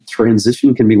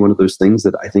transition can be one of those things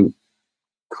that I think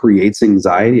creates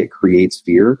anxiety, it creates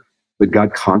fear, but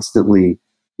God constantly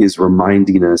is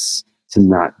reminding us to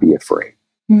not be afraid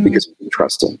because we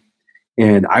trust him.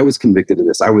 And I was convicted of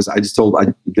this. I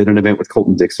did an event with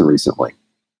Colton Dixon recently,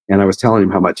 and I was telling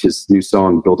him how much his new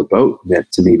song, Build a Boat,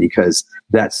 meant to me, because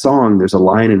that song, there's a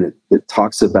line in it that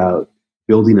talks about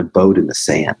building a boat in the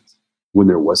sand when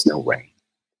there was no rain.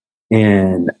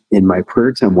 And in my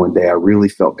prayer time one day, I really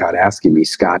felt God asking me,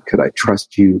 Scott, could I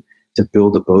trust you to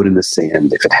build a boat in the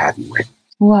sand if it hadn't rained?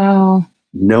 Wow.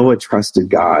 Noah trusted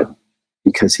God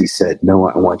because he said,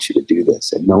 Noah, I want you to do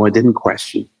this. And Noah didn't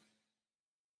question.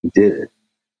 He did it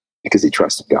because he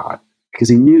trusted God, because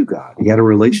he knew God. He had a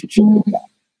relationship with God.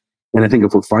 And I think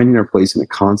if we're finding our place in a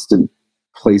constant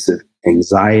place of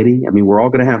anxiety, I mean, we're all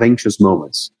going to have anxious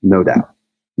moments, no doubt.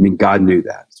 I mean, God knew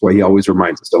that. That's why he always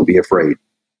reminds us, don't be afraid.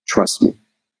 Trust me.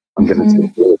 I'm going to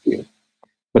take care of you.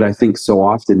 But I think so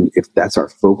often, if that's our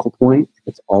focal point, if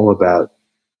it's all about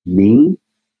me,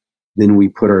 then we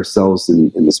put ourselves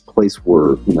in this place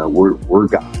where, we're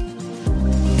God.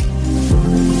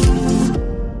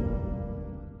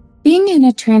 Being in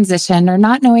a transition or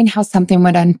not knowing how something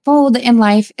would unfold in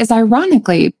life is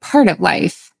ironically part of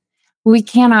life. We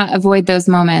cannot avoid those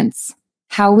moments.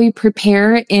 How we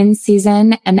prepare in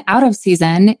season and out of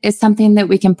season is something that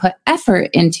we can put effort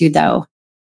into, though.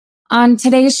 On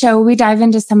today's show, we dive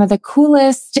into some of the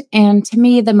coolest and, to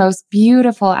me, the most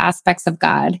beautiful aspects of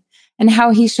God and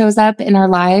how he shows up in our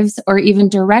lives or even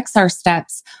directs our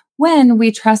steps when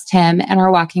we trust him and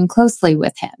are walking closely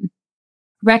with him.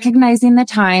 Recognizing the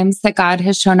times that God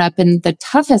has shown up in the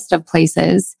toughest of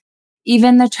places,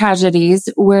 even the tragedies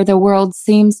where the world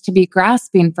seems to be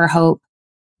grasping for hope,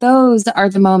 those are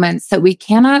the moments that we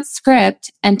cannot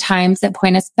script and times that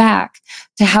point us back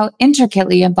to how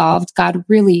intricately involved God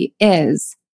really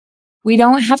is. We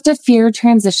don't have to fear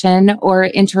transition or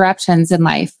interruptions in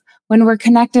life when we're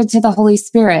connected to the Holy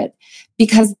Spirit,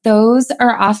 because those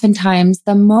are oftentimes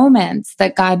the moments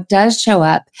that God does show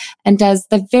up and does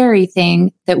the very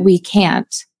thing that we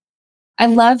can't. I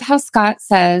love how Scott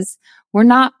says, we're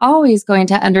not always going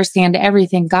to understand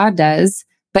everything God does,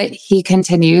 but he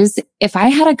continues, if I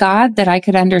had a God that I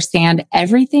could understand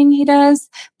everything he does,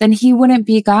 then he wouldn't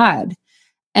be God.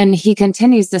 And he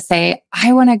continues to say,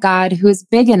 I want a God who is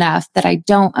big enough that I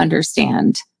don't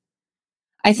understand.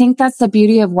 I think that's the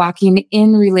beauty of walking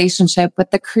in relationship with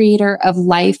the creator of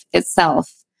life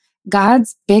itself.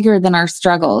 God's bigger than our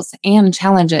struggles and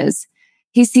challenges.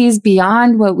 He sees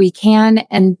beyond what we can,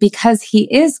 and because he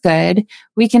is good,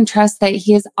 we can trust that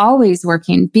he is always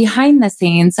working behind the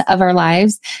scenes of our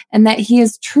lives and that he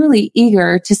is truly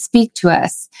eager to speak to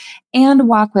us and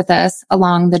walk with us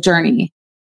along the journey.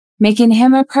 Making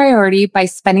him a priority by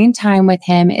spending time with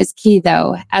him is key,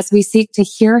 though, as we seek to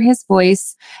hear his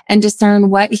voice and discern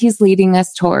what he's leading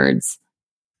us towards.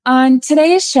 On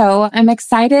today's show, I'm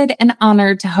excited and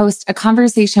honored to host a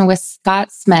conversation with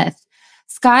Scott Smith.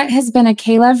 Scott has been a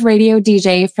K-Love radio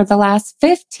DJ for the last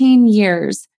 15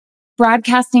 years,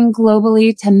 broadcasting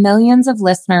globally to millions of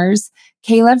listeners.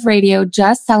 K-Love Radio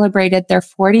just celebrated their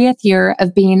 40th year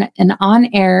of being an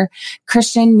on-air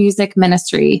Christian music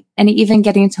ministry, and even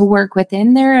getting to work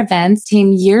within their events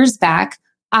team years back.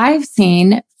 I've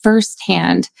seen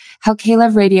firsthand how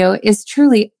K-Love Radio is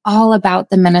truly all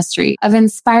about the ministry of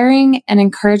inspiring and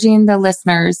encouraging the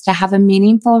listeners to have a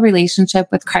meaningful relationship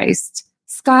with Christ.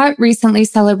 Scott recently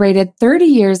celebrated 30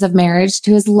 years of marriage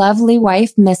to his lovely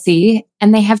wife, Missy,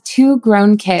 and they have 2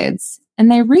 grown kids, and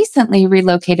they recently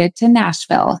relocated to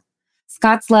Nashville.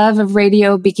 Scott's love of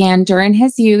radio began during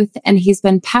his youth, and he's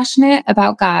been passionate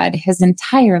about God his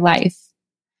entire life.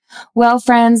 Well,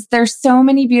 friends, there's so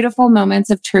many beautiful moments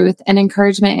of truth and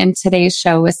encouragement in today's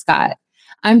show with Scott.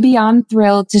 I'm beyond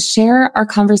thrilled to share our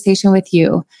conversation with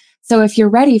you. So if you're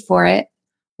ready for it,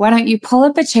 why don't you pull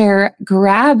up a chair,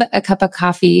 grab a cup of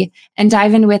coffee, and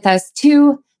dive in with us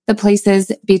to the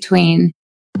places between.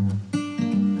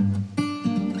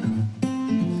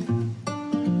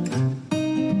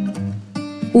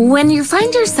 When you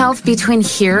find yourself between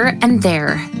here and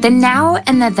there, the now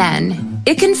and the then,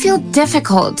 it can feel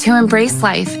difficult to embrace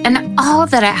life and all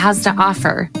that it has to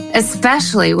offer,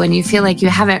 especially when you feel like you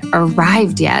haven't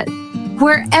arrived yet.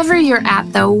 Wherever you're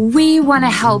at, though, we want to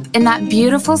help in that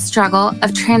beautiful struggle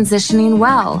of transitioning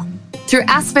well through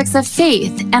aspects of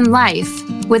faith and life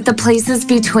with The Places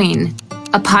Between,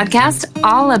 a podcast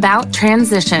all about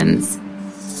transitions.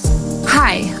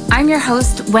 Hi, I'm your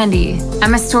host, Wendy.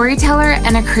 I'm a storyteller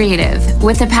and a creative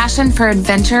with a passion for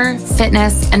adventure,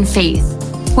 fitness, and faith.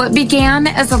 What began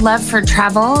as a love for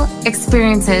travel,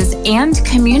 experiences, and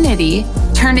community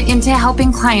turned into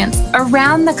helping clients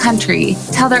around the country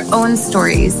tell their own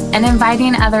stories and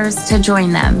inviting others to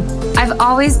join them. I've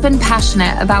always been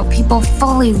passionate about people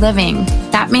fully living.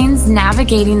 That means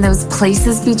navigating those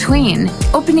places between,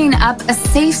 opening up a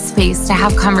safe space to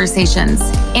have conversations,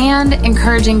 and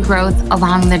encouraging growth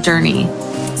along the journey.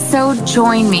 So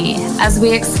join me as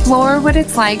we explore what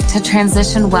it's like to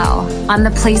transition well on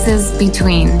the places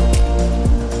between.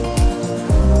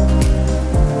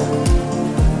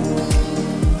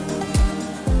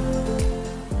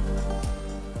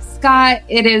 Scott,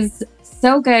 it is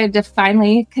so good to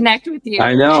finally connect with you.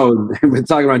 I know. We've been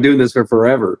talking about doing this for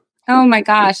forever. Oh my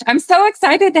gosh. I'm so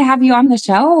excited to have you on the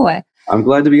show. I'm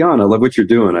glad to be on. I love what you're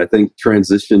doing. I think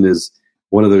transition is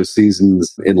one of those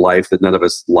seasons in life that none of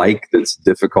us like, that's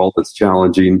difficult, that's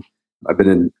challenging. I've been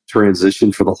in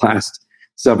transition for the last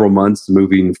several months,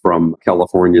 moving from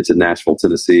California to Nashville,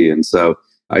 Tennessee. And so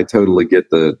I totally get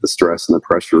the stress and the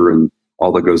pressure and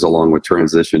all that goes along with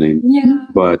transitioning. Yeah.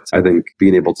 But I think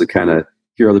being able to kind of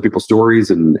hear other people's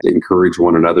stories and encourage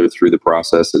one another through the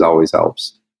process, it always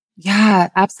helps. Yeah,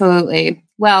 absolutely.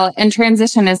 Well, and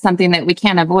transition is something that we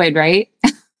can't avoid, right?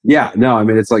 Yeah, no, I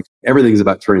mean, it's like everything's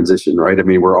about transition, right? I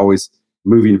mean, we're always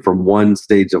moving from one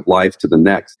stage of life to the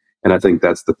next. And I think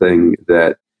that's the thing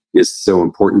that is so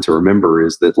important to remember,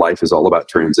 is that life is all about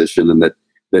transition, and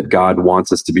that God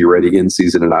wants us to be ready in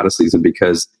season and out of season,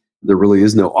 because there really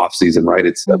is no off season, right?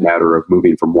 It's a matter of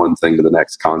moving from one thing to the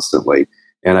next constantly.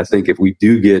 And I think if we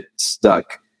do get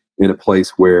stuck in a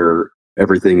place where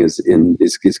everything is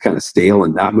kind of stale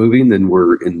and not moving, then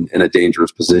we're in a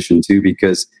dangerous position too,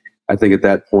 because I think at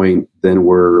that point, then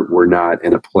we're not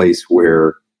in a place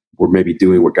where we're maybe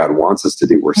doing what God wants us to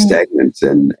do. We're stagnant.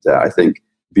 And I think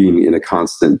being in a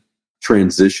constant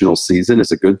transitional season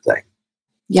is a good thing.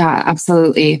 Yeah,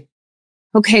 absolutely.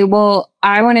 Okay, well,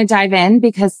 I want to dive in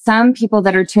because some people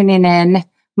that are tuning in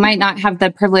might not have the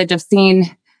privilege of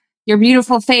seeing your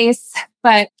beautiful face,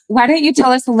 but why don't you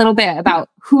tell us a little bit about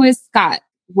who is Scott?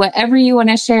 Whatever you want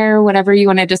to share, whatever you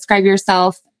want to describe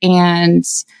yourself, and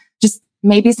just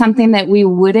maybe something that we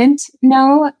wouldn't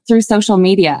know through social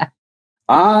media.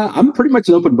 I'm pretty much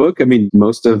an open book. I mean,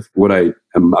 most of what I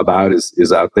am about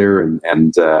is out there,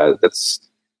 and that's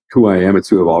who I am. It's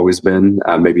who I've always been,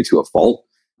 maybe to a fault.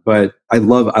 But I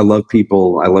love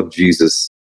people. I love Jesus.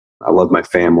 I love my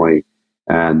family.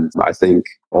 And I think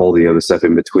all the other stuff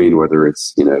in between, whether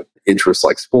it's, interests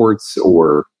like sports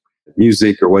or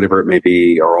music or whatever it may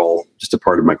be, are all just a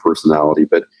part of my personality.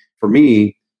 But for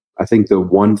me, I think the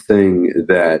one thing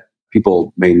that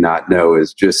people may not know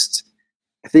is just,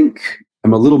 I think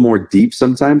I'm a little more deep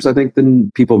sometimes, I think,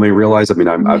 than people may realize. I mean,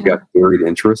 I've got varied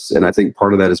interests, and I think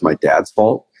part of that is my dad's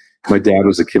fault. My dad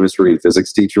was a chemistry and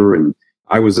physics teacher, and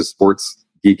I was a sports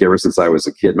geek ever since I was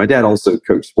a kid. My dad also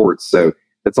coached sports, so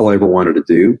that's all I ever wanted to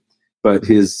do. But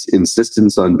his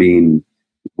insistence on being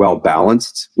well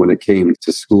balanced when it came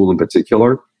to school in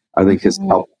particular, I think has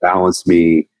helped balance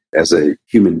me as a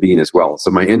human being as well. So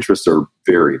my interests are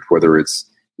varied, whether it's,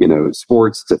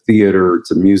 sports to theater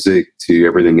to music to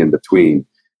everything in between.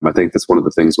 I think that's one of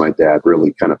the things my dad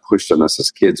really kind of pushed on us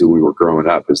as kids when we were growing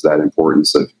up, is that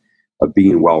importance of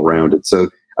being well-rounded. So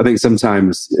I think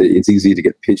sometimes it's easy to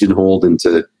get pigeonholed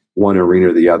into one arena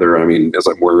or the other. I mean, as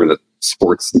I'm wearing a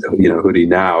sports, hoodie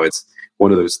now, it's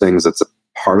one of those things that's a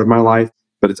part of my life,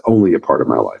 but it's only a part of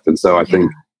my life. And so I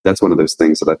think that's one of those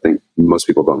things that I think most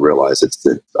people don't realize. It's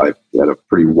that I've had a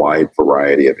pretty wide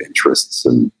variety of interests,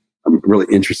 and I'm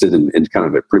really interested in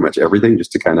kind of pretty much everything,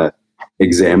 just to kind of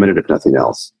examine it, if nothing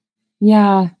else.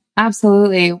 Yeah,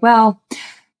 absolutely. Well,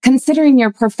 considering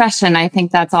your profession, I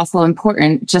think that's also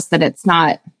important, just that it's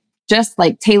not just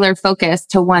like tailor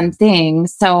focused to one thing.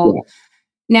 So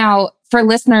now for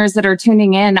listeners that are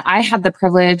tuning in, I had the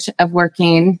privilege of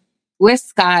working with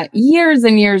Scott years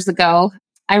and years ago.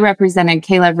 I represented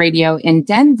K-Love Radio in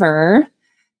Denver,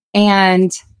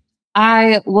 and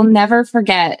I will never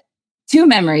forget two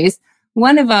memories.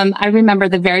 One of them, I remember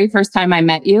the very first time I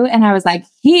met you, and I was like,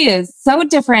 he is so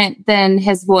different than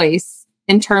his voice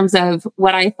in terms of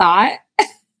what I thought.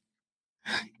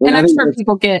 And I'm sure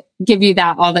people give you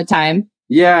that all the time.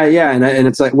 Yeah. And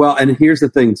it's like, well, and here's the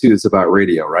thing too, it's about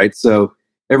radio, right? So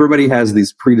everybody has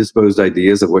these predisposed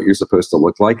ideas of what you're supposed to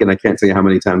look like. And I can't tell you how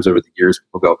many times over the years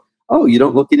people go, oh, you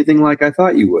don't look anything like I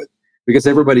thought you would. Because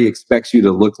everybody expects you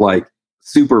to look like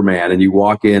Superman, and you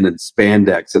walk in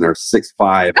spandex and are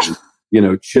 6'5"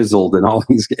 and, chiseled and all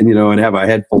these, and have a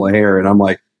head full of hair. And I'm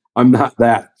like, I'm not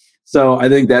that. So I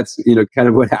think that's, kind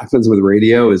of what happens with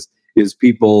radio is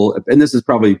people, and this is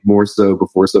probably more so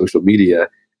before social media,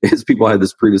 is people had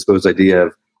this predisposed idea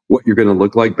of what you're going to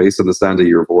look like based on the sound of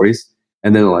your voice.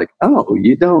 And then like, oh,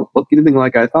 you don't look anything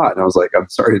like I thought. And I was like, I'm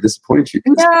sorry to disappoint you.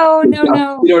 No. You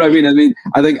know what I mean?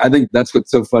 I think that's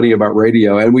what's so funny about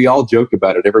radio. And we all joke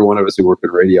about it. Every one of us who work in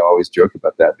radio always joke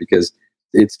about that because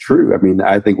it's true. I mean,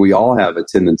 I think we all have a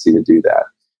tendency to do that.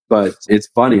 But it's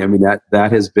funny. I mean,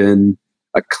 that has been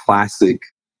a classic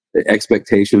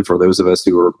expectation for those of us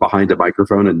who are behind a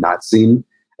microphone and not seen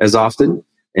as often.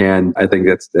 And I think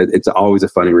it's always a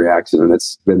funny reaction. And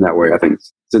it's been that way, I think,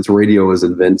 since radio was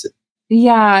invented.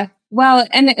 Yeah. Well,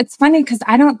 and it's funny because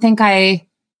I don't think I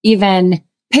even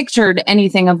pictured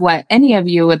anything of what any of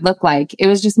you would look like. It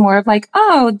was just more of like,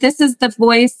 oh, this is the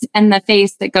voice and the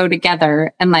face that go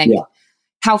together, and like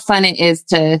how fun it is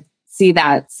to see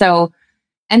that. So,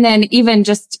 and then even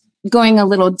just going a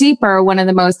little deeper, one of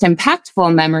the most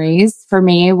impactful memories for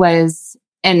me was,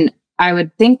 and I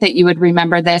would think that you would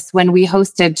remember this, when we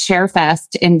hosted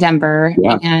ShareFest in Denver.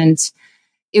 Yeah. And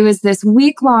it was this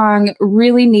week-long,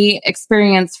 really neat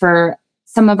experience for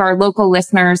some of our local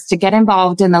listeners to get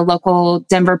involved in the local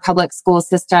Denver public school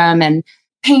system and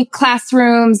paint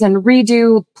classrooms and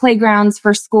redo playgrounds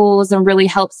for schools and really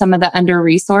help some of the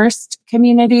under-resourced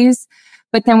communities.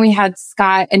 But then we had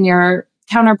Scott and your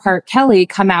counterpart, Kelly,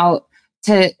 come out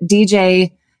to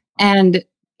DJ and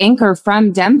anchor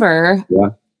from Denver. Yeah.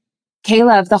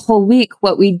 Kayla, the whole week.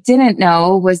 What we didn't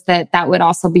know was that would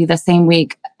also be the same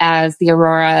week as the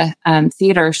Aurora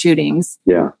theater shootings.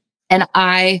 Yeah. And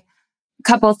a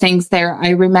couple things there. I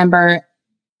remember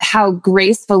how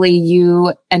gracefully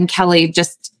you and Kelly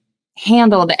just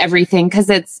handled everything,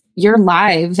 because you're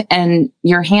live and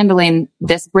you're handling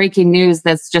this breaking news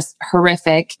that's just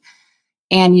horrific.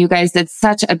 And you guys did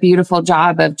such a beautiful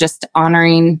job of just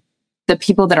honoring the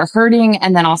people that are hurting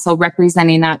and then also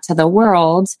representing that to the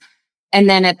world. And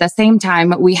then at the same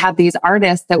time, we had these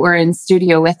artists that were in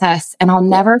studio with us. And I'll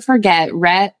never forget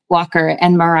Rhett Walker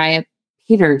and Mariah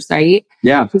Peters, right?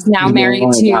 Yeah. Who's now married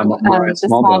to the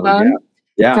Small Bone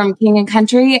from King and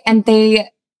Country. And they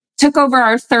took over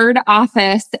our third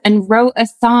office and wrote a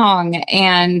song.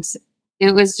 And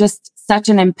it was just such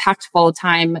an impactful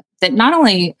time that not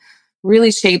only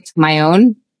really shaped my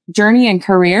own journey and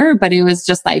career, but it was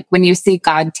just like when you see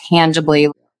God tangibly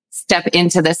step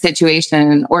into the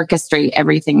situation and orchestrate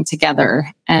everything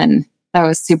together. And that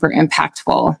was super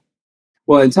impactful.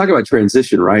 Well, and talk about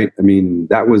transition, right? I mean,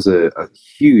 that was a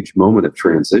huge moment of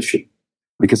transition,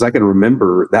 because I can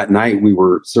remember that night we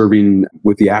were serving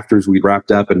with the afters. We'd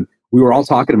wrapped up and we were all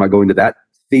talking about going to that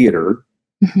theater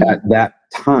at that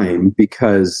time,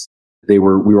 because we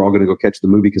were all going to go catch the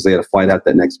movie because they had a flight out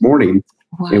that next morning.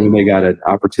 Wow. And when they got an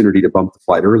opportunity to bump the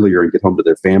flight earlier and get home to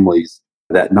their families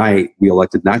that night, we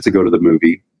elected not to go to the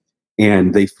movie,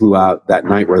 and they flew out that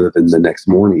night rather than the next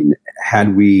morning.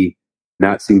 Had we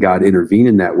not seen God intervene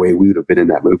in that way, we would have been in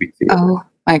that movie theater. Oh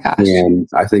my gosh. And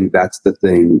I think that's the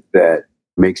thing that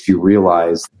makes you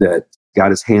realize that God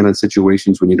has hand on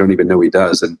situations when you don't even know he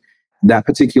does. And that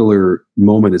particular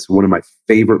moment is one of my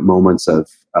favorite moments of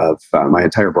my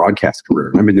entire broadcast career.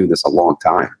 And I've been doing this a long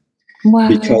time. Wow.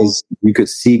 Because you could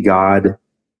see God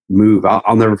move.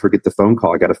 I'll never forget the phone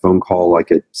call. I got a phone call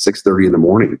like at 6:30 in the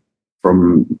morning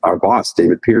from our boss,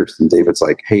 David Pierce. And David's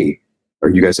like, "Hey, are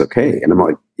you guys okay?" And I'm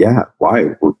like, "Yeah, why?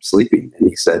 We're sleeping." And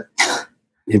he said,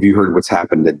 "Have you heard what's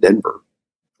happened in Denver?"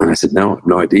 And I said, "No, I have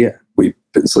no idea. We've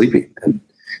been sleeping." And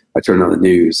I turned on the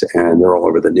news, and they're all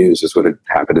over the news just what had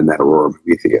happened in that Aurora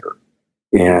movie theater.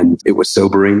 And it was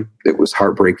sobering. It was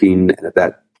heartbreaking. And at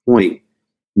that point,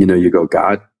 you go,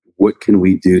 God, what can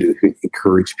we do to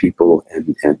encourage people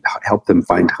and help them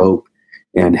find hope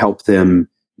and help them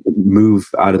move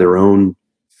out of their own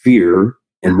fear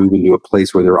and move into a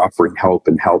place where they're offering help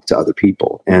to other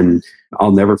people? And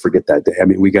I'll never forget that day. I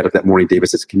mean, we got up that morning. David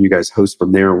says, "Can you guys host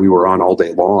from there?" And we were on all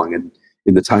day long. And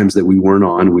in the times that we weren't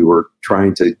on, we were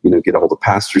trying to, get all the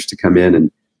pastors to come in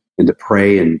and to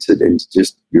pray and to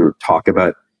just, talk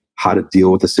about how to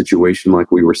deal with a situation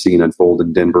like we were seeing unfold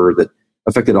in Denver that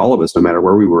affected all of us, no matter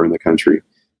where we were in the country.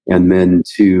 And then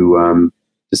to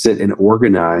sit and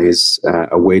organize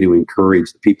a way to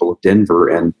encourage the people of Denver.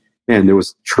 And man, there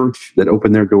was church that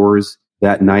opened their doors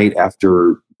that night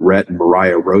after Rhett and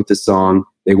Mariah wrote the song.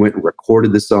 They went and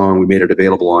recorded the song. We made it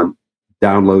available on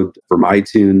download from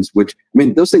iTunes, which, I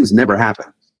mean, those things never happen.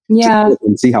 Yeah.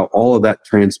 And see how all of that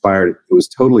transpired. It was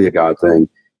totally a God thing.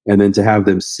 And then to have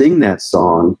them sing that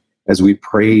song as we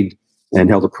prayed and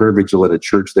held a prayer vigil at a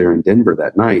church there in Denver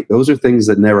that night, those are things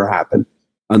that never happen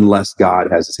unless God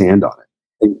has his hand on it.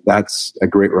 I think that's a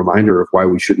great reminder of why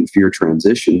we shouldn't fear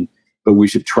transition, but we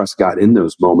should trust God in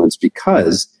those moments,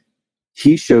 because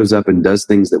he shows up and does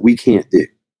things that we can't do.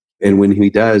 And when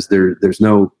he does, there's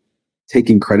no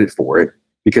taking credit for it.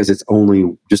 because it's only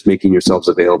just making yourselves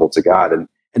available to God. And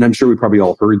I'm sure we probably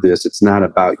all heard this. It's not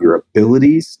about your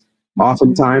abilities.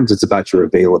 Oftentimes it's about your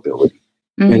availability.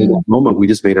 And in that moment, we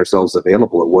just made ourselves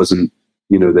available. It wasn't,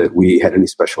 that we had any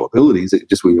special abilities. It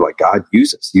just, we were like, God,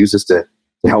 use us to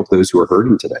help those who are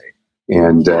hurting today.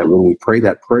 And when we pray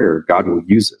that prayer, God will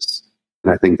use us.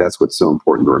 And I think that's what's so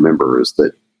important to remember, is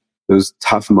that those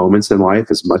tough moments in life,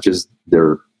 as much as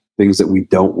they're things that we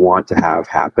don't want to have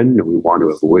happen and we want to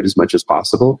avoid as much as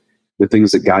possible, the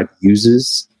things that God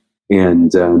uses,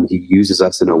 and he uses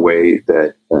us in a way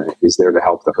that is there to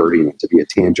help the hurting and to be a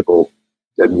tangible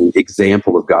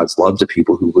example of God's love to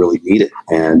people who really need it.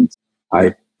 And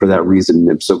I, for that reason,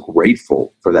 am so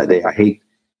grateful for that day. I hate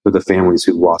for the families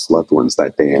who lost loved ones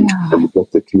that day and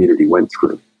what the community went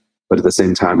through. But at the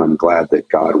same time, I'm glad that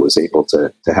God was able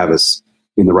to have us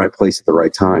in the right place at the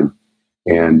right time.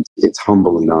 And it's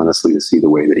humbling, honestly, to see the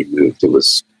way that he moved. It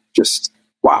was just,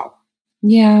 wow.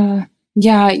 Yeah.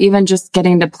 Yeah. Even just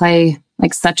getting to play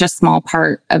like such a small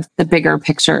part of the bigger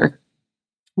picture.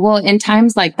 Well, in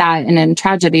times like that and in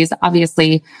tragedies,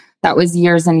 obviously that was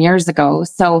years and years ago.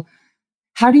 So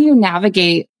how do you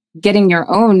navigate getting your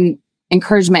own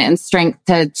encouragement and strength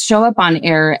to show up on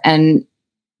air and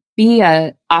be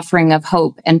a offering of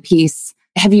hope and peace?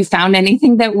 Have you found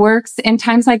anything that works in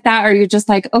times like that? Or are you just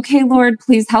like, okay, Lord,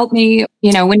 please help me?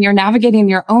 When you're navigating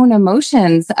your own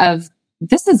emotions of,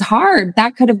 this is hard.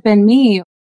 That could have been me.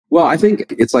 Well, I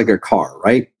think it's like a car,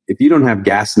 right? If you don't have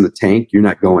gas in the tank, you're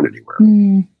not going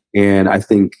anywhere. And I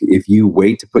think if you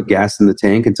wait to put gas in the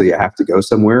tank until you have to go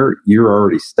somewhere, you're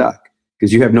already stuck,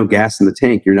 because you have no gas in the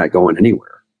tank. You're not going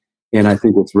anywhere. And I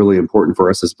think what's really important for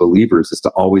us as believers is to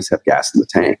always have gas in the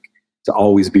tank, to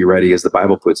always be ready, as the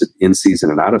Bible puts it, in season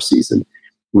and out of season.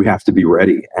 We have to be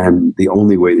ready. And the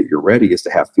only way that you're ready is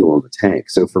to have fuel in the tank.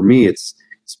 So for me, it's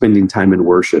spending time in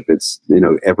worship. It's,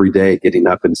 every day getting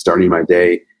up and starting my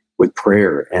day with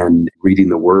prayer and reading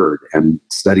the word and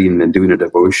studying and doing a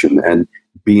devotion and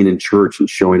being in church and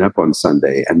showing up on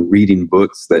Sunday and reading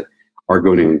books that are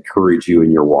going to encourage you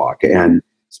in your walk, and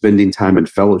spending time in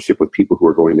fellowship with people who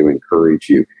are going to encourage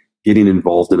you, getting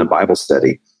involved in a Bible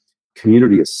study.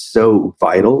 Community is so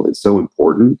vital. It's so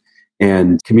important.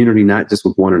 And community, not just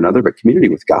with one another, but community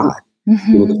with God.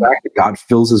 The fact that God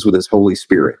fills us with his Holy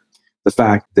Spirit, the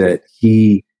fact that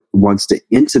he wants to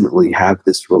intimately have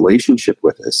this relationship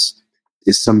with us,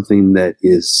 is something that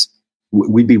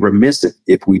we'd be remiss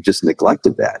if we just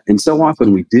neglected that. And so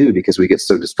often we do, because we get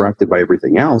so distracted by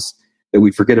everything else that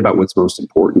we forget about what's most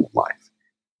important in life.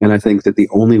 And I think that the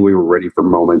only way we're ready for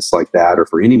moments like that, or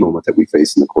for any moment that we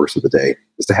face in the course of the day,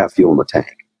 is to have fuel in the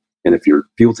tank. And if your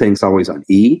fuel tank's always on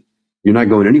E, you're not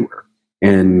going anywhere.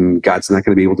 And God's not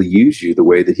going to be able to use you the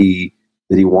way that he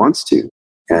wants to.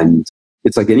 And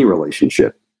it's like any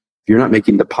relationship. If you're not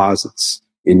making deposits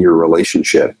in your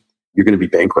relationship, you're going to be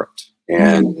bankrupt.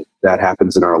 And that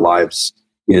happens in our lives,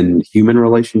 in human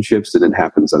relationships, and it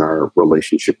happens in our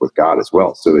relationship with God as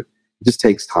well. So it just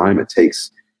takes time. It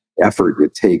takes effort.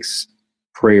 It takes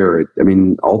prayer.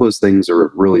 All those things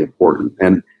are really important.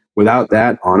 And without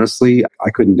that, honestly, I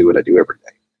couldn't do what I do every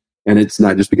day. And it's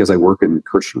not just because I work in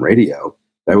Christian radio.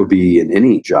 That would be in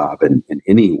any job and in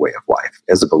any way of life.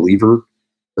 As a believer,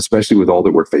 especially with all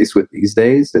that we're faced with these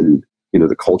days, and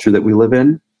the culture that we live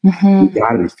in, you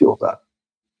got to be fueled up.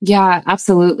 Yeah,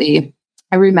 absolutely.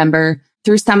 I remember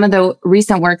through some of the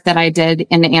recent work that I did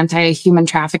in anti-human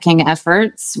trafficking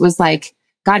efforts was like,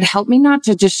 God, help me not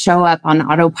to just show up on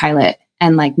autopilot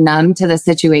and like numb to the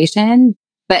situation,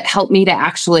 but help me to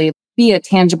actually be a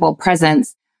tangible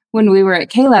presence. When we were at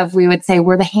Caleb, we would say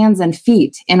we're the hands and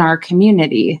feet in our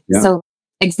community. Yeah. So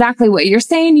exactly what you're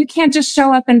saying, you can't just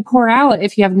show up and pour out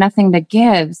if you have nothing to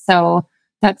give. So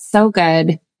that's so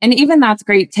good. And even that's a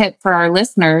great tip for our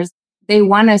listeners. They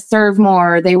want to serve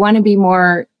more. They want to be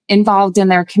more involved in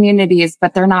their communities,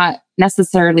 but they're not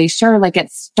necessarily sure. Like,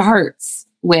 it starts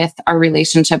with our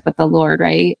relationship with the Lord,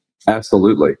 right?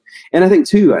 Absolutely. And I think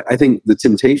too, I think the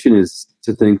temptation is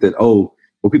to think that,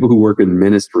 people who work in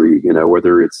ministry,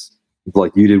 whether it's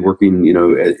like you did working,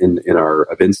 in our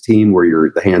events team where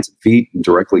you're the hands and feet and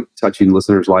directly touching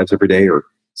listeners' lives every day, or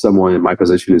someone in my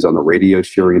position who's on the radio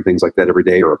sharing things like that every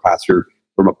day, or a pastor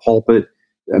from a pulpit.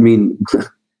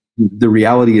 The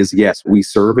reality is, yes, we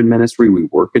serve in ministry, we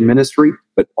work in ministry,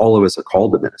 but all of us are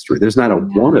called to ministry. There's not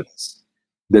one of us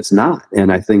that's not.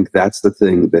 And I think that's the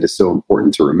thing that is so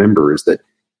important to remember, is that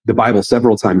the Bible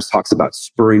several times talks about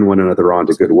spurring one another on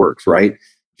to good works, right?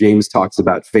 James talks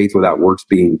about faith without works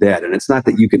being dead. And it's not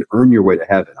that you can earn your way to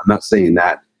heaven. I'm not saying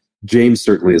that. James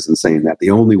certainly isn't saying that.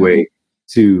 The only way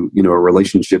to, a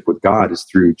relationship with God is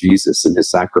through Jesus and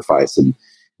his sacrifice and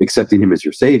accepting him as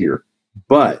your Savior.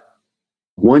 But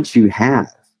once you have,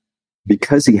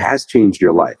 because he has changed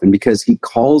your life and because he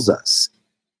calls us,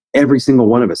 every single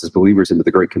one of us as believers, into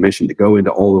the Great Commission to go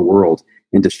into all the world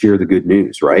and to share the good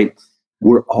news, right?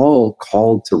 We're all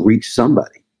called to reach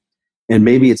somebody. And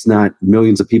maybe it's not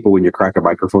millions of people when you crack a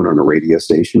microphone on a radio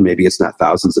station. Maybe it's not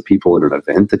thousands of people in an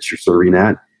event that you're serving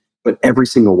at. But every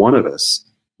single one of us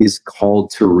is called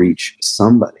to reach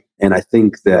somebody. And I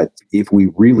think that if we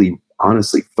really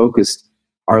honestly focused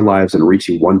our lives on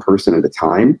reaching one person at a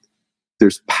time,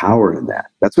 there's power in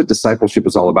that. That's what discipleship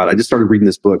is all about. I just started reading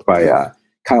this book by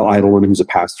Kyle Idleman, who's a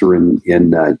pastor in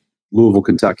Louisville,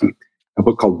 Kentucky, a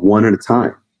book called One at a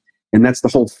Time. And that's the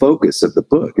whole focus of the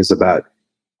book, is about,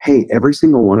 hey, every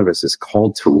single one of us is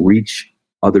called to reach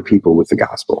other people with the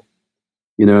gospel.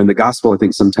 You know, and the gospel, I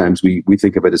think sometimes we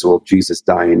think of it as, well, Jesus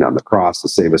dying on the cross to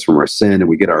save us from our sin and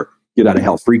we get our get out of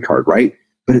hell free card, right?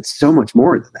 But it's so much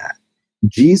more than that.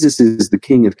 Jesus is the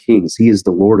King of Kings. He is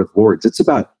the Lord of Lords. It's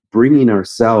about bringing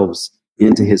ourselves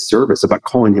into his service, about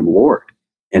calling him Lord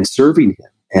and serving him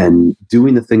and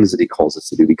doing the things that he calls us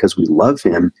to do because we love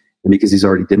him and because he's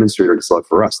already demonstrated his love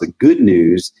for us. The good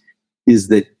news is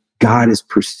that God is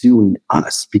pursuing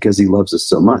us because he loves us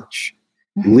so much.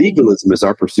 Legalism is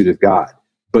our pursuit of God,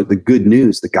 but the good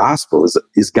news, the gospel,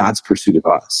 is God's pursuit of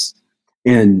us.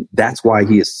 And that's why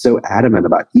he is so adamant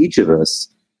about each of us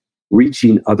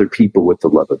reaching other people with the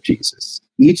love of Jesus.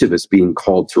 Each of us being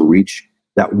called to reach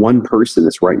that one person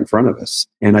that's right in front of us.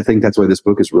 And I think that's why this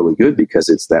book is really good, because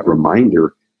it's that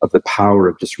reminder of the power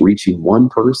of just reaching one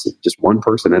person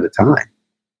at a time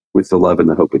with the love and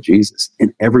the hope of Jesus.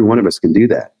 And every one of us can do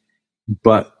that.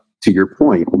 But to your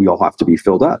point, we all have to be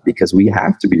filled up because we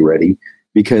have to be ready,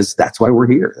 because that's why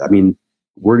we're here. I mean,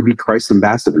 we're to be Christ's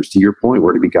ambassadors. To your point,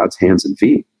 we're to be God's hands and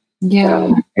feet.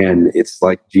 Yeah. And it's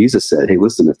like Jesus said, hey,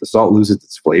 listen, if the salt loses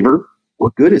its flavor,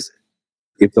 what good is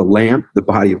it? If the lamp, the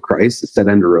body of Christ, is set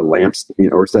under a lamp,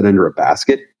 or set under a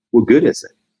basket, what good is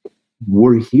it?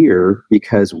 We're here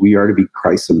because we are to be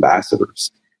Christ's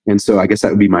ambassadors. And so I guess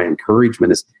that would be my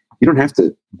encouragement, is you don't have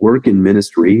to work in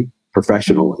ministry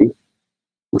professionally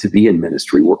to be in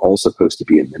ministry. We're all supposed to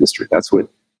be in ministry. That's what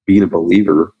being a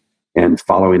believer and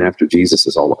following after Jesus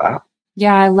is all about.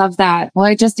 Yeah, I love that. Well,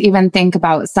 I just even think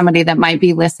about somebody that might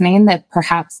be listening that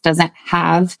perhaps doesn't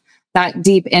have that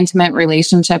deep, intimate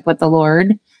relationship with the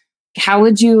Lord. How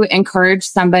would you encourage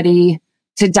somebody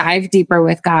to dive deeper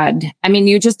with God? I mean,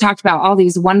 you just talked about all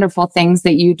these wonderful things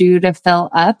that you do to fill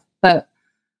up, but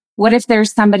what if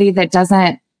there's somebody that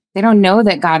they don't know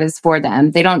that God is for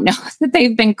them? They don't know that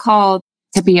they've been called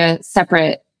to be a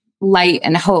separate light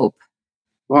and hope.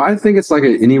 Well, I think it's like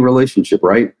any relationship,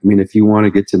 right? I mean, if you want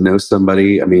to get to know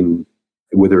somebody, I mean,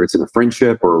 whether it's in a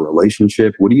friendship or a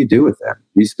relationship, what do you do with them?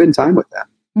 You spend time with them.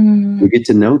 You get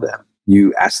to know them.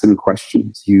 You ask them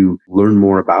questions. You learn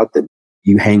more about them.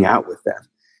 You hang out with them.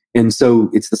 And so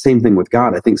it's the same thing with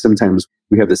God. I think sometimes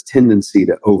we have this tendency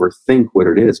to overthink what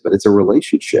it is, but it's a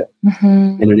relationship.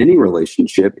 And in any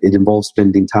relationship, it involves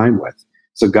spending time with.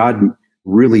 So God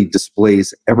really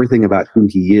displays everything about who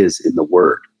he is in the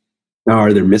Word. Now,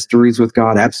 are there mysteries with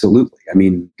God? Absolutely. I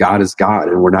mean, God is God,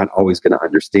 and we're not always going to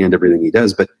understand everything he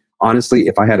does. But honestly,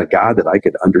 if I had a God that I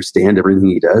could understand everything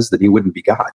he does, then he wouldn't be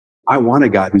God. I want a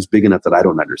God who's big enough that I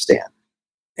don't understand.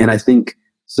 And I think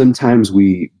sometimes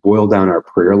we boil down our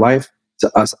prayer life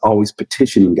to us always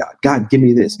petitioning God. God, give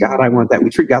me this. God, I want that. We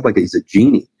treat God like he's a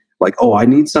genie. Like, oh, I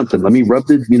need something. Let me rub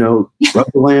the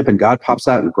lamp and God pops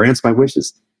out and grants my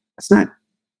wishes. That's not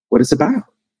what it's about.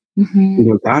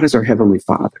 God is our Heavenly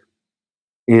Father.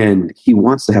 And he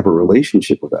wants to have a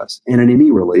relationship with us. And in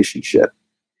any relationship,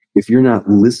 if you're not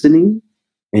listening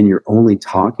and you're only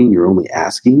talking, you're only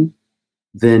asking,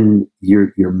 then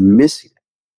you're missing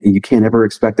it. And you can't ever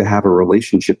expect to have a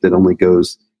relationship that only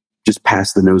goes just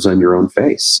past the nose on your own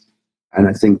face. And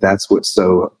I think that's what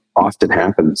so often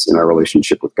happens in our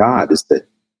relationship with God, is that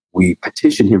we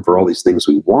petition him for all these things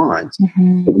we want,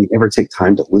 but we never take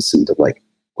time to listen to, like,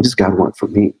 what does God want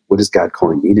from me? What is God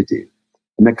calling me to do?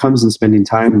 And that comes in spending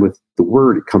time with the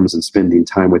Word. It comes in spending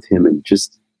time with him and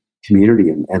just community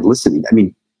and listening. I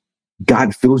mean,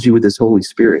 God fills you with his Holy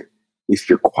Spirit. If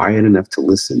you're quiet enough to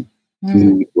listen,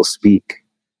 he will speak.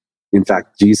 In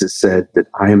fact, Jesus said that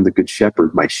I am the good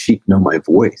shepherd. My sheep know my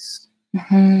voice.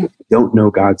 If you don't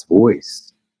know God's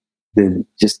voice, then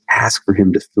just ask for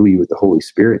him to fill you with the Holy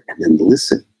Spirit and then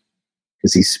listen,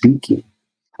 because he's speaking.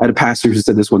 I had a pastor who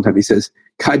said this one time. He says,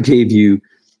 God gave you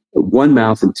one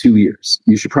mouth and 2 ears.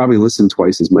 You should probably listen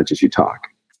twice as much as you talk.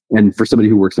 And for somebody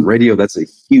who works in radio, that's a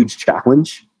huge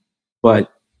challenge.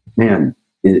 But man,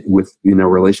 with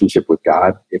relationship with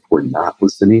God, if we're not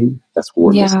listening, that's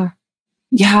what we're missing.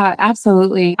 Yeah,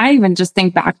 absolutely. I even just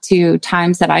think back to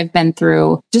times that I've been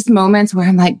through, just moments where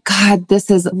I'm like, God,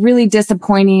 this is really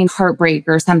disappointing, heartbreak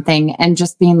or something. And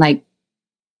just being like,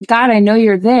 God, I know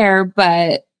you're there,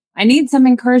 but I need some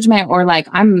encouragement, or like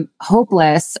I'm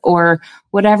hopeless or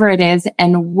whatever it is,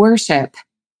 and worship.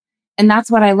 And that's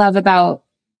what I love about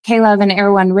K-Love and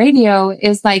Air One Radio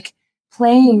is like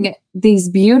playing these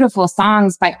beautiful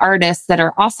songs by artists that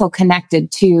are also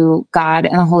connected to God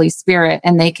and the Holy Spirit.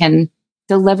 And they can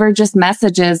deliver just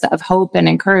messages of hope and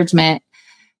encouragement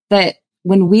that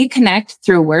when we connect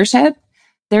through worship,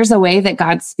 there's a way that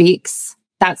God speaks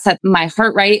that set my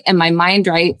heart right and my mind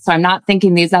right. So I'm not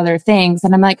thinking these other things.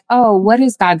 And I'm like, oh, what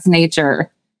is God's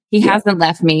nature? He hasn't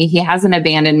left me. He hasn't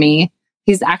abandoned me.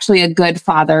 He's actually a good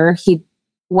father. He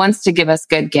wants to give us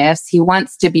good gifts. He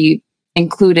wants to be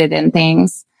included in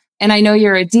things. And I know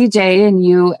you're a DJ and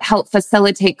you help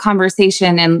facilitate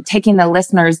conversation and taking the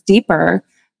listeners deeper.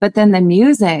 But then the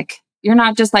music, you're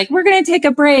not just like, we're going to take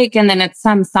a break. And then it's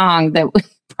some song that we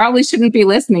probably shouldn't be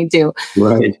listening to.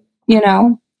 Right. You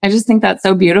know, I just think that's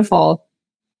so beautiful.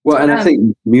 Well, and I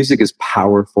think music is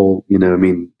powerful. You know, I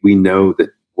mean, we know that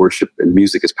worship and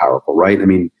music is powerful, right? I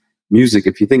mean, music,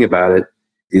 if you think about it,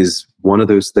 is one of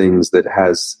those things that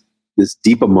has this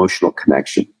deep emotional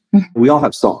connection. We all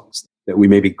have songs that we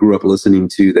maybe grew up listening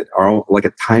to that are like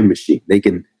a time machine. They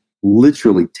can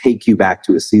literally take you back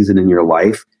to a season in your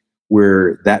life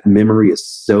where that memory is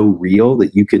so real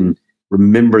that you can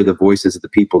remember the voices of the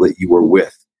people that you were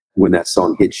with when that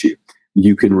song hits you.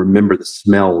 You can remember the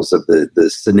smells of the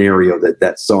scenario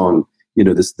that song, you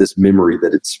know, this memory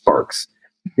that it sparks.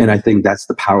 And I think that's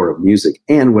the power of music.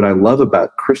 And what I love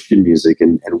about Christian music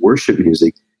and worship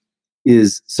music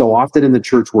is so often in the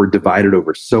church, we're divided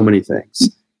over so many things.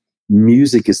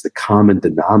 Music is the common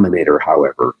denominator,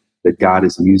 however, that God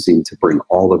is using to bring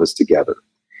all of us together.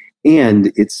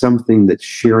 And it's something that's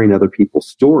sharing other people's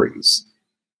stories.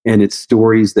 And it's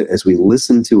stories that as we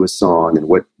listen to a song and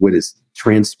what is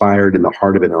transpired in the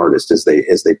heart of an artist as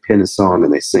they pen a song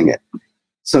and they sing it,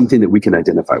 something that we can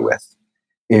identify with.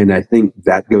 And I think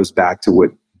that goes back to what,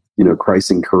 you know,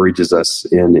 Christ encourages us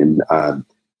in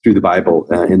through the Bible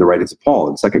in the writings of Paul.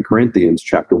 In 2 Corinthians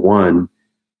chapter 1,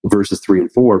 verses 3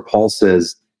 and 4, Paul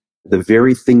says, the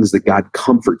very things that God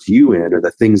comforts you in are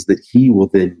the things that he will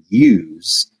then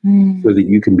use so that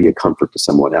you can be a comfort to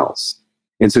someone else.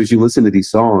 And so as you listen to these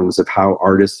songs of how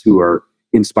artists who are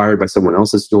inspired by someone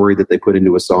else's story that they put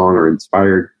into a song, or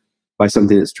inspired by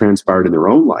something that's transpired in their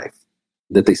own life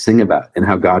that they sing about, and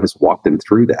how God has walked them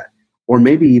through that. Or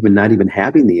maybe even not even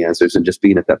having the answers and just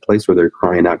being at that place where they're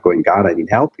crying out, going, God, I need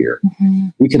help here.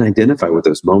 We can identify with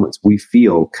those moments. We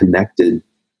feel connected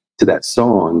to that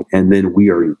song, and then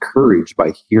we are encouraged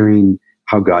by hearing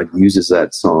how God uses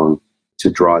that song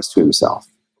to draw us to himself.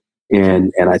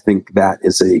 And I think that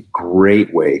is a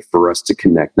great way for us to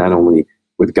connect not only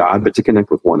with God, but to connect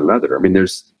with one another. I mean,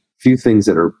 there's few things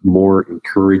that are more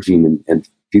encouraging and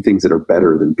few things that are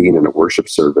better than being in a worship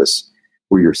service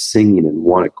where you're singing in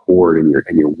one accord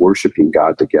and you're worshiping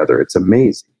God together. It's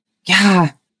amazing.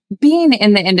 Yeah. Being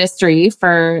in the industry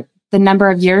for the number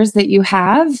of years that you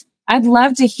have, I'd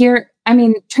love to hear, I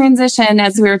mean, transition,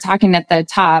 as we were talking at the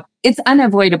top, it's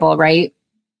unavoidable, right?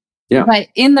 Yeah. But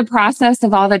in the process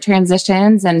of all the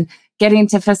transitions and getting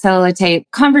to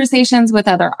facilitate conversations with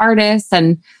other artists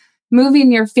and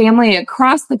moving your family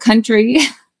across the country,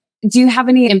 do you have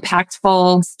any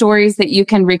impactful stories that you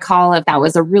can recall if that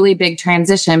was a really big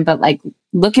transition, but like,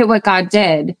 look at what God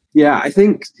did? Yeah, I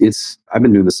think I've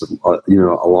been doing this,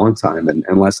 a long time.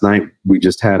 And last night we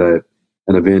just had an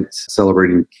event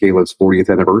celebrating Caleb's 40th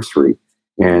anniversary.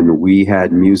 And we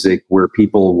had music where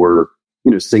people were,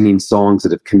 singing songs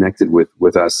that have connected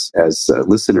with us as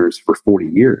listeners for 40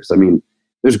 years. I mean,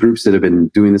 there's groups that have been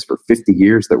doing this for 50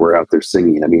 years that were out there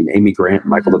singing. I mean, Amy Grant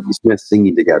and Michael W. Smith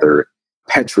singing together,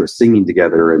 Petra singing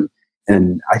together.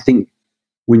 And I think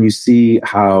when you see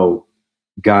how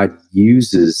God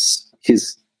uses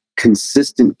his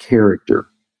consistent character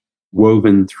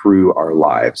woven through our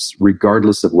lives,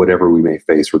 regardless of whatever we may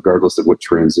face, regardless of what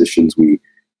transitions we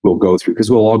will go through,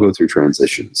 because we'll all go through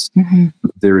transitions.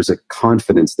 There is a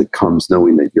confidence that comes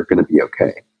knowing that you're going to be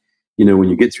okay. When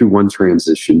you get through one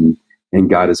transition and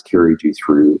God has carried you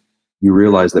through, you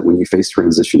realize that when you face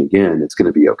transition again, it's going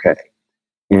to be okay.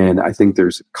 And I think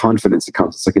there's confidence that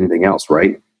comes. It's like anything else,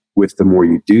 right? With the more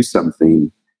you do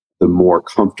something, the more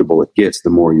comfortable it gets,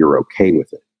 the more you're okay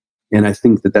with it. And I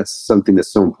think that that's something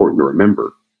that's so important to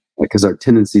remember, because our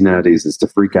tendency nowadays is to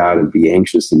freak out and be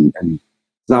anxious. And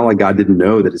it's not like God didn't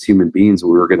know that as human beings,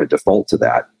 we were going to default to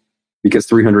that, because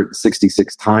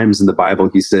 366 times in the Bible,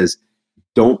 he says,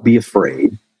 don't be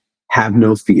afraid, have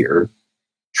no fear,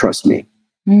 trust me.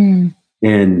 Mm.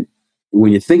 And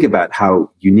when you think about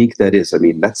how unique that is, I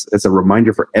mean, that's a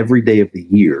reminder for every day of the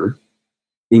year,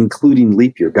 including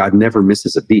leap year. God never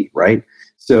misses a beat, right?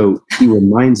 So he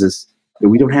reminds us that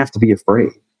we don't have to be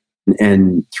afraid.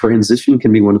 And transition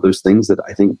can be one of those things that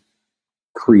I think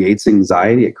creates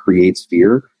anxiety, it creates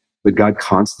fear, but God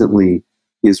constantly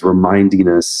is reminding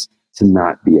us to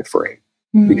not be afraid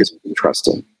because we can trust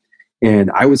him. And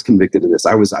I was convicted of this.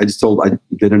 I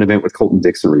did an event with Colton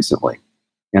Dixon recently,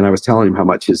 and I was telling him how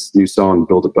much his new song,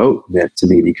 Build a Boat, meant to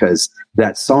me, because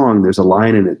that song, there's a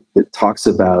line in it that talks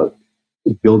about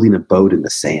building a boat in the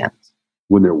sand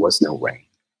when there was no rain.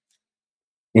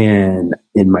 And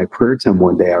in my prayer time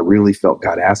one day, I really felt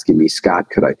God asking me, Scott,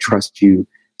 could I trust you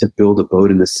to build a boat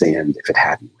in the sand if it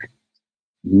hadn't rained?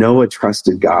 Noah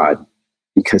trusted God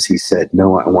because he said,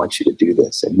 Noah, I want you to do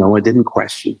this. And Noah didn't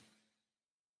question.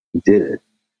 He did it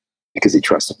because he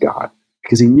trusted God,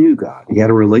 because he knew God. He had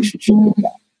a relationship with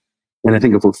God. And I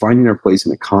think if we're finding our place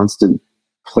in a constant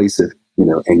place of,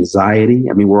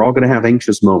 anxiety, I mean, we're all going to have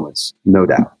anxious moments, no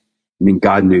doubt. I mean,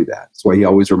 God knew that. That's why he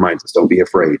always reminds us, don't be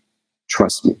afraid.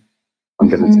 Trust me. I'm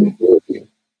going to take care of you.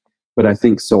 But I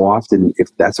think so often,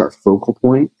 if that's our focal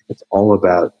point, if it's all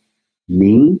about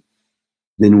me,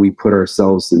 then we put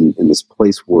ourselves in this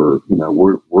place where,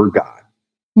 we're God.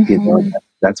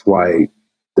 That's why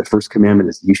the first commandment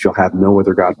is, you shall have no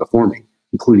other God before me,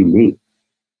 including me.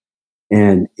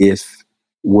 And if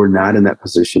we're not in that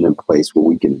position and place where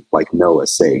we can, like Noah,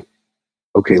 say,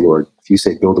 okay, Lord, if you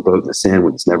say build a boat in the sand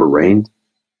when it's never rained,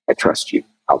 I trust you.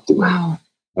 I'll do it.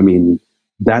 I mean,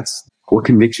 that's where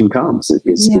conviction comes.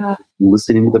 It's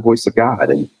listening to the voice of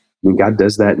God. And I mean, God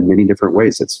does that in many different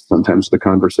ways. It's sometimes the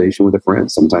conversation with a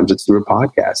friend. Sometimes it's through a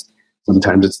podcast.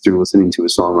 Sometimes it's through listening to a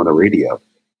song on the radio.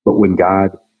 But when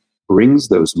God brings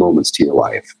those moments to your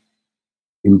life,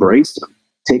 embrace them.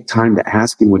 Take time to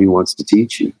ask him what he wants to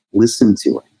teach you. Listen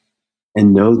to him.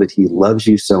 And know that he loves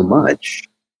you so much,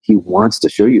 he wants to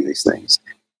show you these things.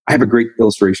 I have a great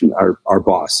illustration. Our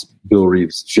boss, Bill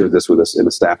Reeves, shared this with us in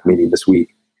a staff meeting this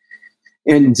week.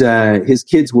 And his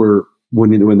kids were,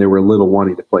 when they were little,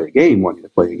 wanting to play a game.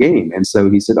 And so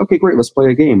he said, okay, great, let's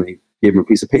play a game. And he gave them a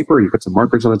piece of paper, and he put some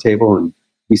markers on the table, and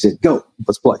he said, go,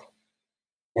 let's play.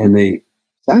 And they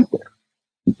sat there,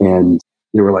 and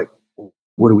they were like,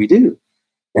 what do we do?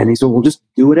 And he said, well, just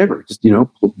do whatever. Just,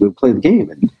 play the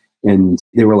game. And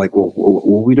they were like, well,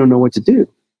 we don't know what to do.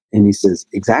 And he says,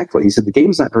 exactly. He said, the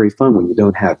game's not very fun when you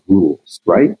don't have rules,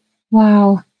 right?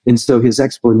 Wow. And so his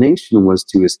explanation was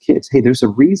to his kids, hey, there's a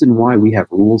reason why we have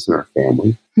rules in our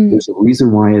family. There's a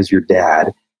reason why, as your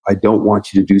dad, I don't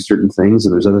want you to do certain things,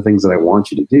 and there's other things that I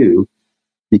want you to do,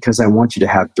 because I want you to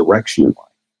have direction in life.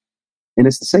 And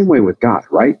it's the same way with God,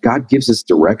 right? God gives us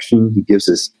direction. He gives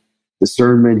us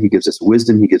discernment. He gives us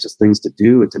wisdom. He gives us things to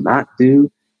do and to not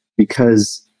do,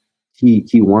 because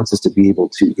he wants us to be able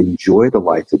to enjoy the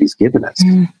life that he's given us.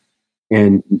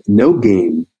 And no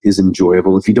game is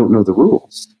enjoyable if you don't know the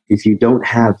rules, if you don't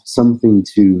have something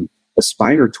to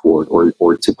aspire toward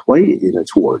or to play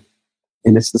toward.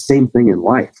 And it's the same thing in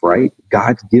life, right?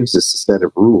 God gives us a set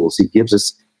of rules. He gives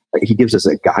us a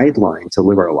guideline to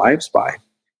live our lives by.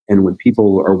 And when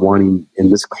people are wanting,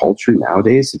 in this culture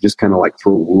nowadays, to just kind of like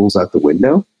throw rules out the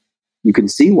window, you can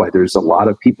see why there's a lot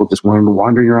of people just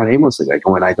wandering around aimlessly, like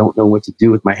going, I don't know what to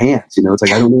do with my hands. It's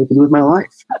like, I don't know what to do with my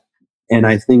life. And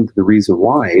I think the reason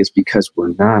why is because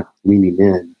we're not leaning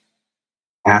in,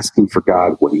 asking for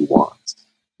God what he wants.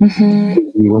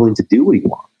 Being willing to do what he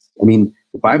wants. I mean,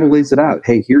 the Bible lays it out.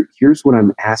 Hey, here's what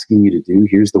I'm asking you to do.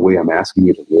 Here's the way I'm asking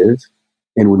you to live.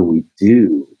 And when we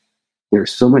do,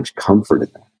 there's so much comfort in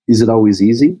that. Is it always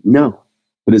easy? No.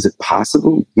 But is it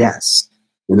possible? Yes.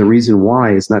 And the reason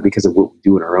why is not because of what we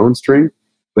do in our own strength,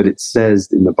 but it says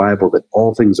in the Bible that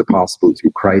all things are possible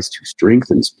through Christ who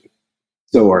strengthens me.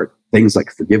 So are things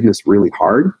like forgiveness really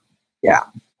hard? Yeah.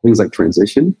 Things like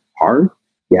transition, hard?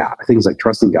 Yeah. Things like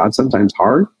trusting God, sometimes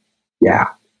hard? Yeah.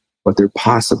 But they're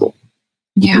possible.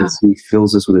 Yeah. Because he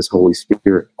fills us with his Holy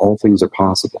Spirit. All things are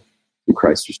possible through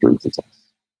Christ who strengthens us.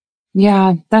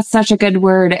 Yeah, that's such a good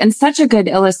word and such a good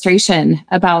illustration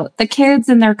about the kids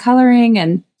and their coloring.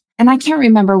 And I can't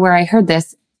remember where I heard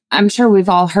this. I'm sure we've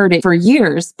all heard it for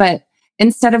years, but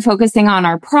instead of focusing on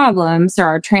our problems or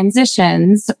our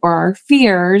transitions or our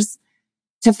fears,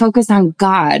 to focus on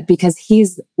God, because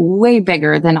he's way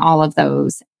bigger than all of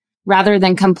those, rather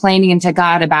than complaining to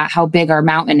God about how big our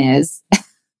mountain is.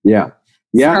 Yeah.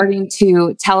 Starting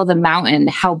to tell the mountain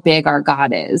how big our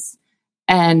God is.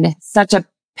 And such a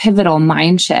pivotal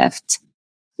mind shift.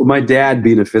 Well, my dad,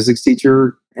 being a physics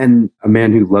teacher and a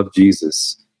man who loved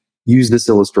Jesus, use this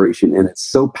illustration, and it's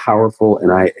so powerful.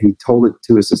 And he told it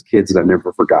to us as kids, and I've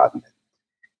never forgotten it.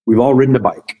 We've all ridden a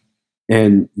bike,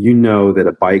 and you know that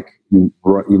a bike,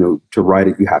 to ride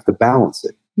it, you have to balance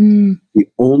it. The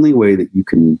only way that you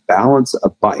can balance a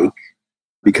bike,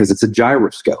 because it's a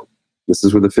gyroscope, this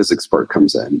is where the physics part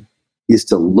comes in, is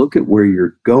to look at where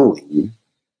you're going,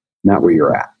 not where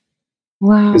you're at.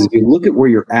 Wow. Because if you look at where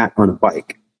you're at on a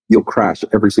bike, you'll crash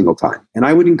every single time. And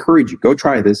I would encourage you, go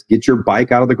try this, get your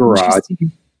bike out of the garage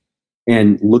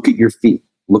and look at your feet,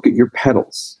 look at your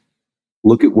pedals,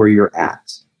 look at where you're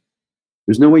at.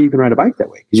 There's no way you can ride a bike that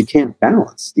way because you can't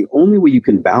balance. The only way you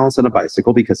can balance on a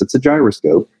bicycle, because it's a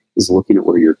gyroscope, is looking at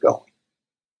where you're going.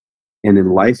 And in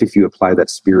life, if you apply that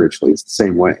spiritually, it's the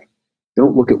same way.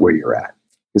 Don't look at where you're at.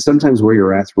 Because sometimes where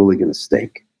you're at is really going to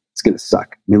stink. It's going to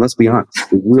suck. I mean, let's be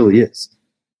honest. It really is.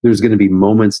 There's going to be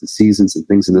moments and seasons and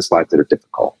things in this life that are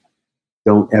difficult.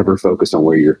 Don't ever focus on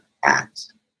where you're at.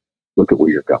 Look at where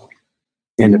you're going.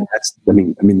 And that's, I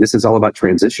mean, this is all about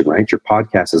transition, right? Your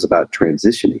podcast is about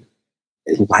transitioning.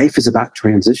 Life is about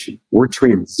transition. We're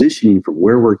transitioning from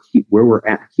where we're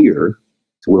at here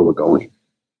to where we're going.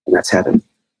 And that's heaven.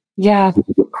 Yeah.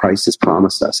 What Christ has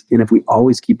promised us. And if we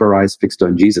always keep our eyes fixed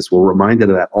on Jesus, we're reminded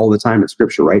of that all the time in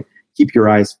Scripture, right? Keep your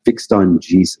eyes fixed on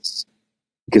Jesus.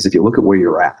 Because if you look at where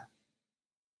you're at,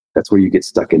 that's where you get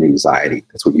stuck in anxiety.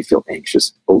 That's when you feel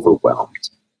anxious, overwhelmed.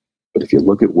 But if you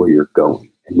look at where you're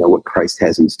going and know what Christ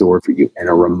has in store for you and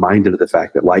are reminded of the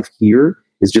fact that life here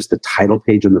is just the title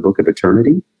page in the book of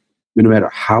eternity, no matter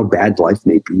how bad life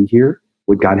may be here,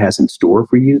 what God has in store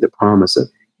for you, the promise of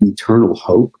eternal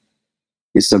hope,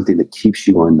 is something that keeps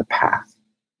you on the path.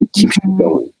 It keeps you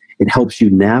going. It helps you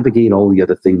navigate all the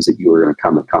other things that you are going to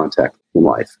come in contact with in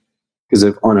life. Because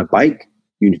if on a bike,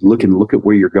 you look at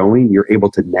where you're going, you're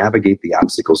able to navigate the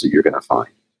obstacles that you're going to find.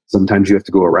 Sometimes you have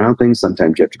to go around things.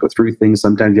 Sometimes you have to go through things.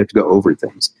 Sometimes you have to go over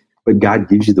things. But God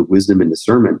gives you the wisdom and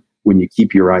discernment when you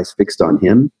keep your eyes fixed on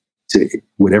Him to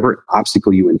whatever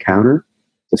obstacle you encounter,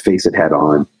 to face it head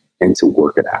on and to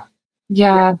work it out.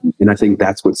 Yeah. And I think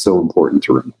that's what's so important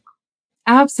to remember.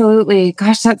 Absolutely.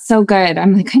 Gosh, that's so good.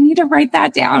 I'm like, I need to write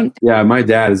that down. Yeah, my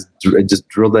dad has just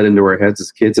drilled that into our heads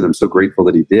as kids, and I'm so grateful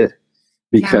that he did.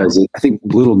 Because I think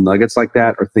little nuggets like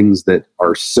that are things that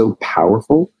are so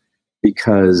powerful,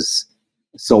 because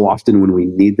so often when we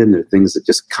need them, they're things that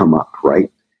just come up, right?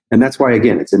 And that's why,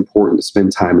 again, it's important to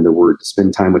spend time in the Word, to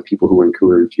spend time with people who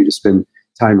encourage you, to spend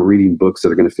time reading books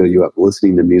that are going to fill you up,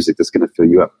 listening to music that's going to fill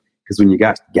you up. Because when you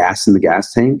got gas in the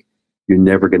gas tank, you're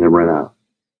never going to run out.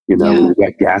 When you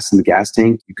got gas in the gas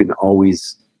tank, you can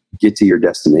always get to your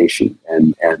destination.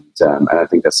 And I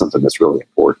think that's something that's really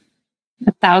important.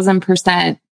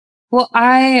 1,000%. Well,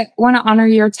 I want to honor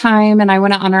your time, and I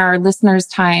want to honor our listeners'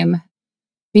 time.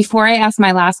 Before I ask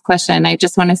my last question, I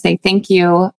just want to say thank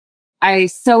you. I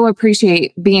so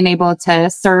appreciate being able to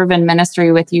serve in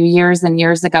ministry with you years and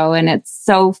years ago. And it's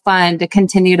so fun to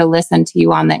continue to listen to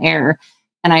you on the air.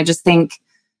 And I just think,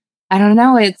 I don't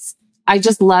know, I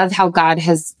just love how God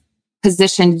has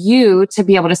positioned you to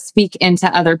be able to speak into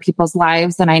other people's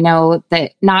lives. And I know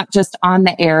that not just on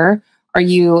the air are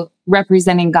you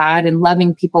representing God and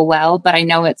loving people well, but I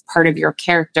know it's part of your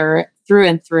character through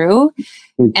and through.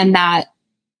 And that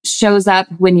shows up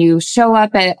when you show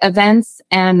up at events.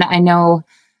 And I know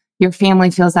your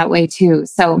family feels that way too.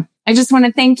 So I just want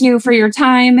to thank you for your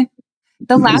time.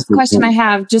 The last question I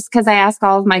have, just because I ask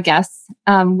all of my guests,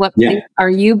 what place are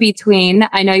you between?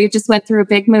 I know you just went through a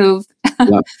big move,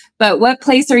 but what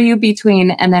place are you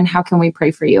between? And then how can we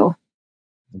pray for you?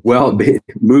 Well,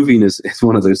 moving is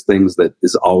one of those things that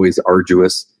is always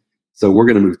arduous. So we're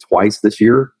going to move twice this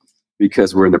year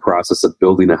because we're in the process of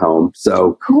building a home.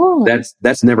 So cool.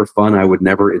 That's never fun. I would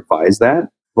never advise that.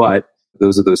 But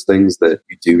those are those things that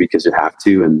you do because you have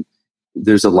to. And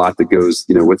there's a lot that goes,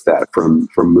 with that, from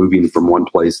moving from one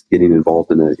place, getting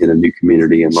involved in a new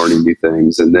community and learning new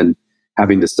things, and then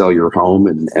having to sell your home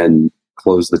and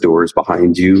close the doors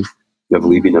behind you of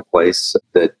leaving a place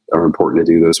that are important to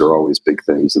do. Those are always big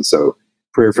things. And so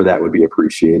prayer for that would be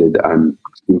appreciated. I'm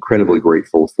incredibly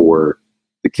grateful for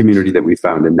the community that we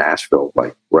found in Nashville,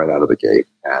 like right out of the gate.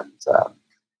 And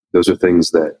those are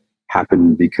things that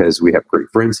happen because we have great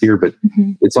friends here, but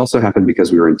it's also happened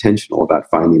because we were intentional about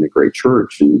finding a great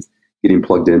church and getting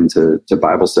plugged into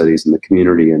Bible studies in the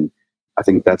community. And I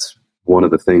think that's one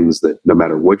of the things that no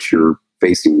matter what you're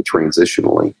facing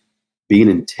transitionally, being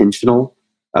intentional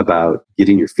about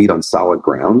getting your feet on solid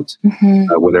ground,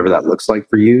 whatever that looks like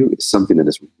for you, is something that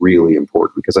is really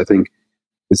important. Because I think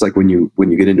it's like when you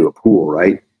get into a pool,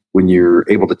 right? When you're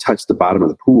able to touch the bottom of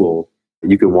the pool,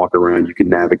 you can walk around, you can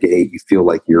navigate, you feel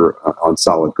like you're on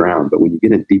solid ground. But when you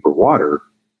get in deeper water,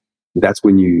 that's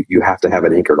when you have to have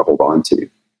an anchor to hold on to.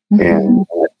 And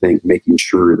I think making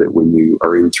sure that when you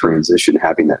are in transition,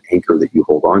 having that anchor that you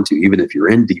hold on to, even if you're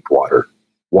in deep water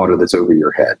that's over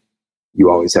your head, you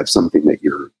always have something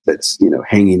that's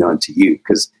hanging on to you.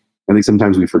 Because I think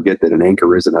sometimes we forget that an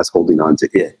anchor isn't us holding on to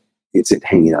it; it's it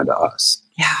hanging on to us.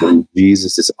 Yeah. And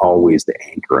Jesus is always the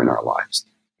anchor in our lives,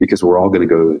 because we're all going to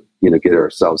go, get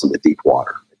ourselves into deep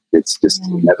water. It's just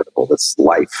inevitable. That's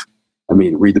life. I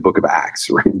mean, read the book of Acts,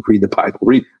 right? Read the Bible.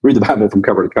 Read the Bible from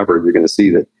cover to cover, and you're going to see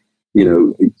that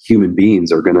human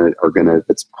beings are gonna.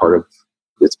 It's part of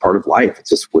life. It's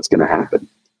just what's going to happen.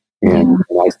 And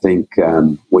I think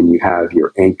when you have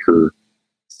your anchor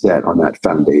set on that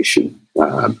foundation,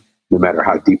 no matter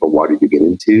how deep a water you get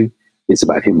into, it's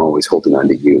about Him always holding on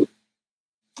to you.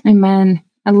 Amen.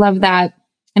 I love that.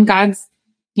 And God's,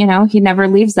 He never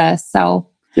leaves us. So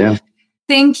yeah.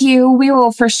 Thank you. We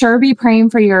will for sure be praying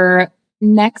for your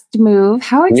next move.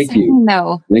 How exciting,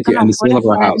 though. Thank you. And the sale of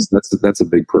our house. That's a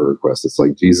big prayer request. It's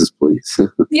like, Jesus, please.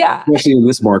 Yeah. Especially in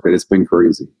this market, it's been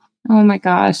crazy. Oh my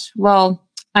gosh. Well,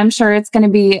 I'm sure it's going to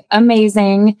be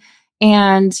amazing.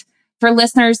 And for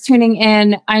listeners tuning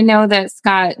in, I know that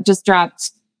Scott just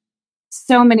dropped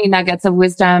so many nuggets of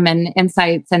wisdom and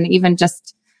insights and even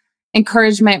just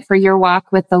encouragement for your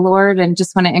walk with the Lord, and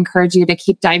just want to encourage you to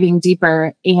keep diving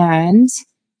deeper. And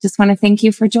just want to thank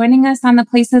you for joining us on The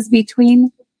Places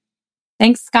Between.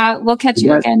 Thanks, Scott. We'll catch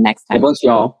you again next time. God bless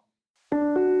y'all.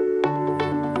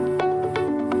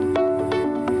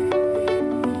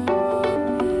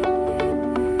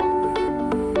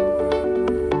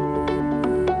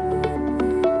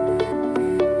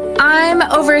 I'm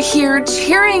over here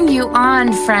cheering you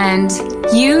on, friend.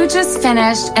 You just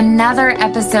finished another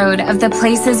episode of the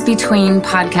Places Between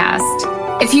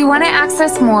podcast. If you want to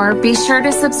access more, be sure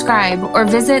to subscribe or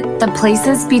visit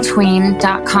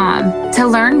theplacesbetween.com to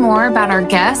learn more about our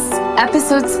guests,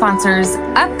 episode sponsors,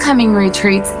 upcoming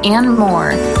retreats, and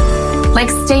more. Like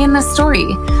Stay in the Story,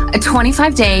 a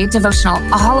 25-day devotional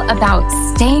all about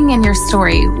staying in your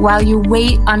story while you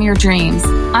wait on your dreams,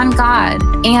 on God,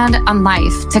 and on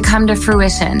life to come to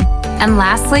fruition. And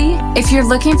lastly, if you're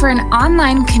looking for an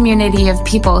online community of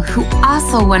people who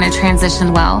also want to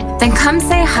transition well, then come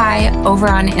say hi over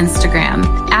on Instagram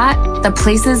at The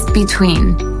Places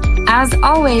Between. As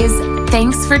always,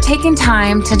 thanks for taking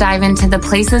time to dive into The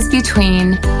Places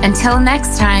Between. Until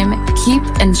next time, keep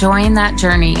enjoying that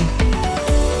journey.